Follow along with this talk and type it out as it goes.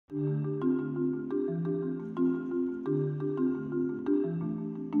The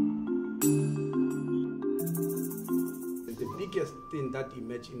biggest thing that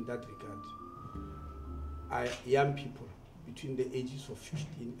emerged in that regard are young people between the ages of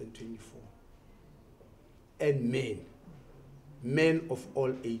 15 and 24, and men of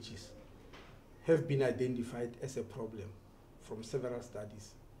all ages have been identified as a problem from several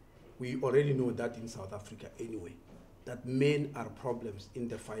studies. We already know that in South Africa anyway, that men are problems in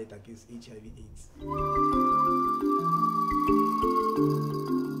the fight against HIV/AIDS.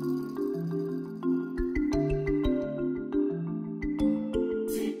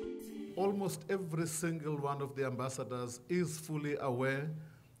 Almost every single one of the ambassadors is fully aware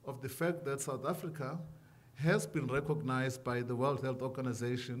of the fact that South Africa has been recognized by the World Health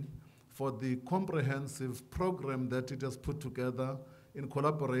Organization for the comprehensive program that it has put together in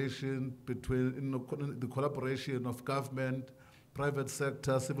collaboration the collaboration of government, private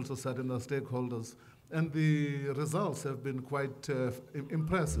sector, civil society, and the stakeholders. And the results have been quite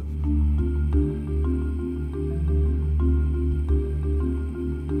impressive.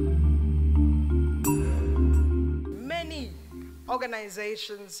 Many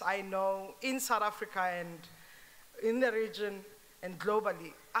organizations I know in South Africa and in the region and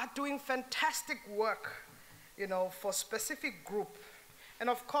globally are doing fantastic work, for specific group. And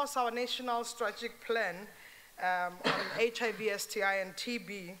of course, our national strategic plan on HIV, STI, and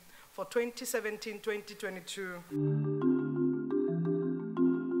TB for 2017-2022.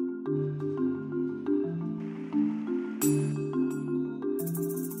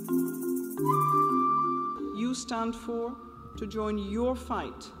 You stand for to join your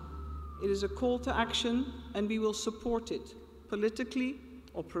fight. It is a call to action, and we will support it politically,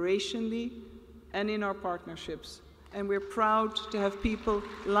 operationally, and in our partnerships. And we're proud to have people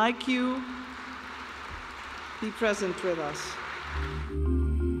like you be present with us.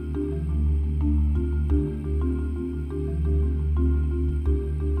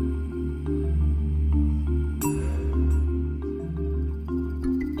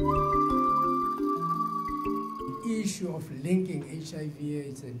 The issue of linking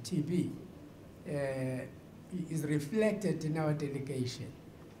HIV/AIDS and TB is reflected in our delegation.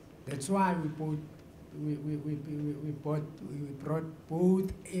 That's why we brought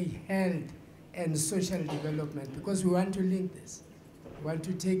both health and social development, because we want to link this. We want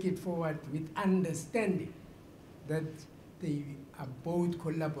to take it forward with understanding that they are both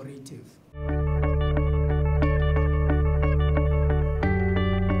collaborative.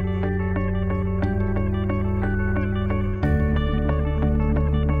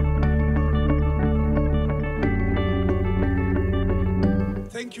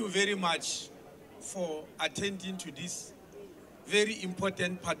 Thank you very much for attending to this very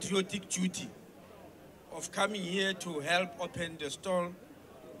important patriotic duty of coming here to help open the stall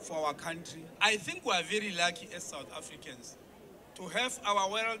for our country. I think we are very lucky as South Africans to have our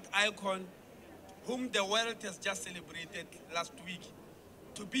world icon, whom the world has just celebrated last week,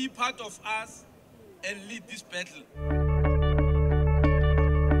 to be part of us and lead this battle.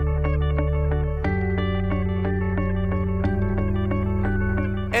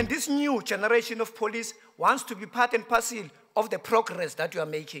 And this new generation of police wants to be part and parcel of the progress that you are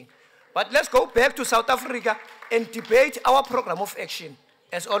making. But let's go back to South Africa and debate our program of action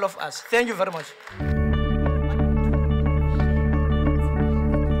as all of us. Thank you very much.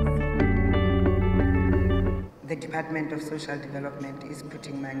 The Department of Social Development is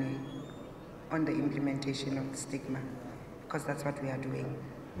putting money on the implementation of the stigma, because that's what we are doing.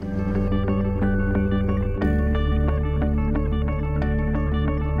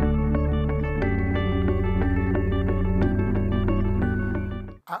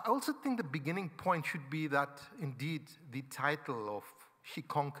 I also think the beginning point should be that, indeed, the title of She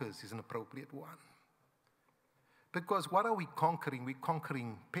Conquers is an appropriate one. Because what are we conquering? We're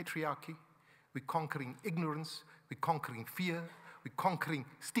conquering patriarchy, we're conquering ignorance, we're conquering fear, we're conquering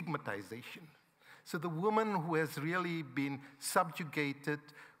stigmatization. So the woman who has really been subjugated,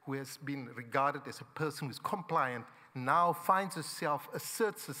 who has been regarded as a person who's compliant, now finds herself,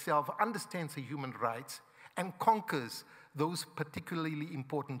 asserts herself, understands her human rights, and conquers those particularly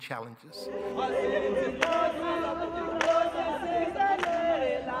important challenges.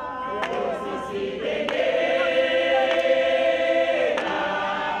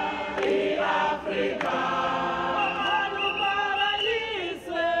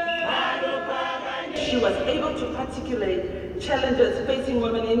 She was able to articulate challenges facing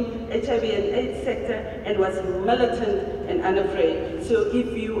women in HIV and AIDS sector and was militant and unafraid. So if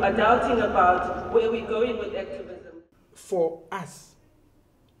you are doubting about where we're going with activism, for us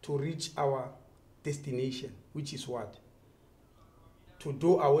to reach our destination, which is what? to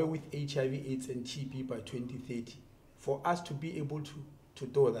do away with HIV, AIDS, and TB by 2030. For us to be able to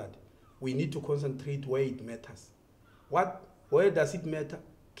do that, we need to concentrate where it matters. Where does it matter?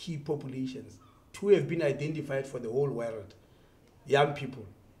 Key populations. 2 have been identified for the whole world: young people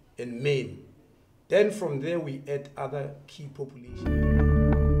and men. Then from there we add other key populations.